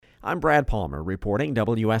I'm Brad Palmer reporting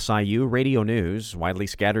WSIU Radio News. Widely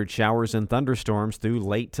scattered showers and thunderstorms through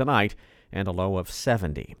late tonight and a low of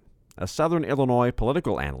 70. A Southern Illinois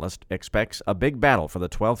political analyst expects a big battle for the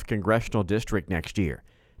 12th Congressional District next year.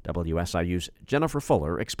 WSIU's Jennifer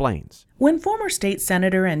Fuller explains. When former state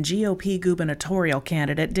senator and GOP gubernatorial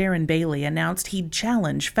candidate Darren Bailey announced he'd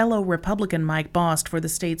challenge fellow Republican Mike Bost for the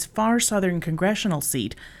state's far southern congressional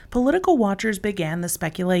seat, political watchers began the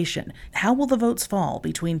speculation. How will the votes fall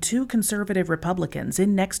between two conservative Republicans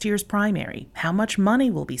in next year's primary? How much money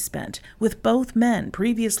will be spent? With both men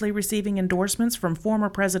previously receiving endorsements from former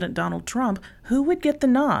President Donald Trump, who would get the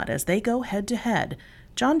nod as they go head-to-head?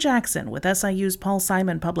 John Jackson with SIU's Paul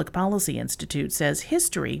Simon Public Policy Institute says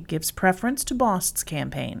history gives preference to Bost's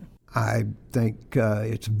campaign. I think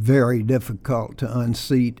it's very difficult to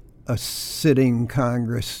unseat a sitting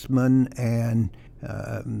congressman, and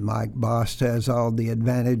Mike Bost has all the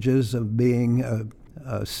advantages of being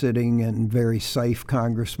a sitting and very safe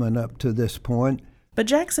congressman up to this point. But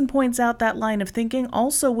Jackson points out that line of thinking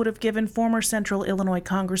also would have given former Central Illinois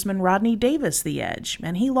Congressman Rodney Davis the edge,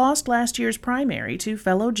 and he lost last year's primary to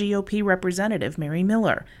fellow GOP Representative Mary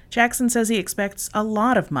Miller. Jackson says he expects a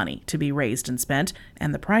lot of money to be raised and spent,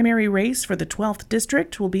 and the primary race for the 12th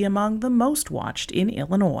District will be among the most watched in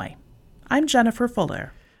Illinois. I'm Jennifer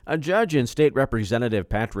Fuller. A judge in State Representative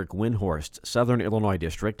Patrick Windhorst's Southern Illinois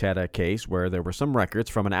district had a case where there were some records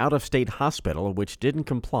from an out-of-state hospital which didn't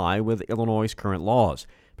comply with Illinois' current laws.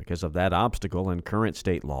 Because of that obstacle in current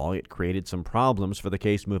state law, it created some problems for the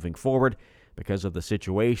case moving forward. Because of the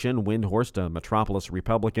situation, Windhorst, a Metropolis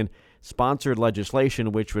Republican, sponsored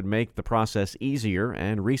legislation which would make the process easier,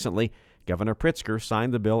 and recently, Governor Pritzker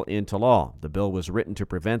signed the bill into law. The bill was written to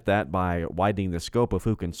prevent that by widening the scope of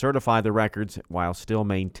who can certify the records while still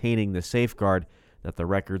maintaining the safeguard that the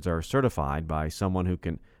records are certified by someone who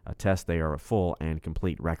can attest they are a full and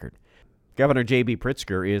complete record. Governor J.B.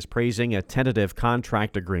 Pritzker is praising a tentative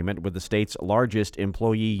contract agreement with the state's largest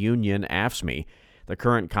employee union, AFSCME. The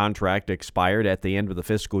current contract expired at the end of the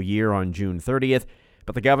fiscal year on June 30th,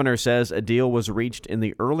 but the governor says a deal was reached in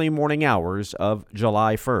the early morning hours of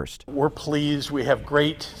July 1st. We're pleased. We have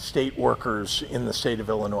great state workers in the state of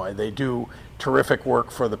Illinois. They do terrific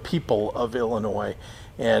work for the people of Illinois,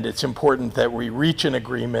 and it's important that we reach an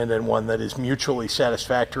agreement and one that is mutually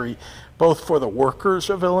satisfactory, both for the workers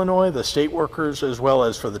of Illinois, the state workers, as well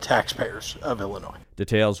as for the taxpayers of Illinois.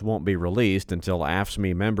 Details won't be released until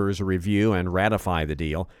AFSCME members review and ratify the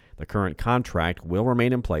deal. The current contract will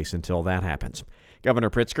remain in place until that happens.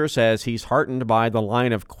 Governor Pritzker says he's heartened by the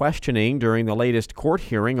line of questioning during the latest court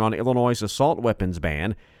hearing on Illinois' assault weapons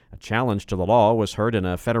ban. A challenge to the law was heard in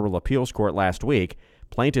a federal appeals court last week.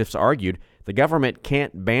 Plaintiffs argued the government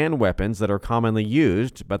can't ban weapons that are commonly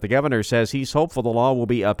used, but the governor says he's hopeful the law will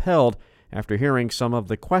be upheld after hearing some of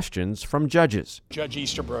the questions from judges. Judge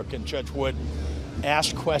Easterbrook and Judge Wood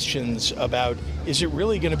asked questions about, is it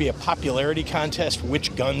really going to be a popularity contest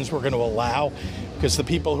which guns we're going to allow? Because the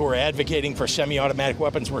people who are advocating for semi-automatic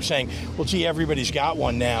weapons were saying, well, gee, everybody's got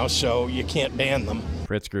one now, so you can't ban them.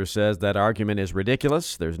 Pritzker says that argument is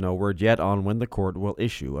ridiculous. There's no word yet on when the court will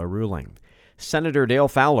issue a ruling. Senator Dale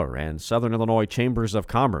Fowler and Southern Illinois Chambers of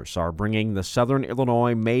Commerce are bringing the Southern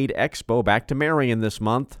Illinois Made Expo back to Marion this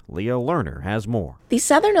month. Leah Lerner has more. The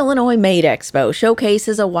Southern Illinois Made Expo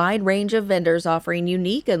showcases a wide range of vendors offering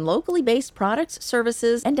unique and locally based products,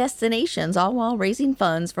 services, and destinations, all while raising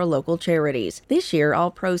funds for local charities. This year,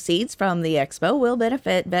 all proceeds from the expo will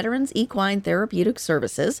benefit Veterans Equine Therapeutic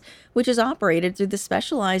Services, which is operated through the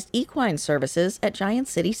Specialized Equine Services at Giant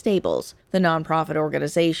City Stables. The nonprofit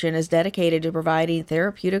organization is dedicated to providing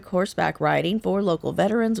therapeutic horseback riding for local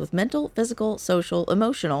veterans with mental, physical, social,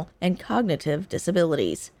 emotional, and cognitive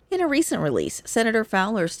disabilities. In a recent release, Senator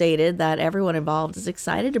Fowler stated that everyone involved is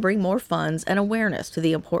excited to bring more funds and awareness to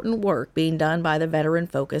the important work being done by the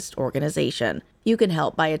veteran-focused organization. You can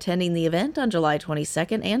help by attending the event on July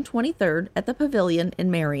 22nd and 23rd at the Pavilion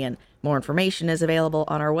in Marion. More information is available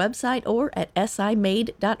on our website or at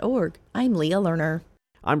simade.org. I'm Leah Lerner.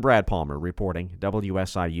 I'm Brad Palmer reporting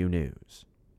WSIU News.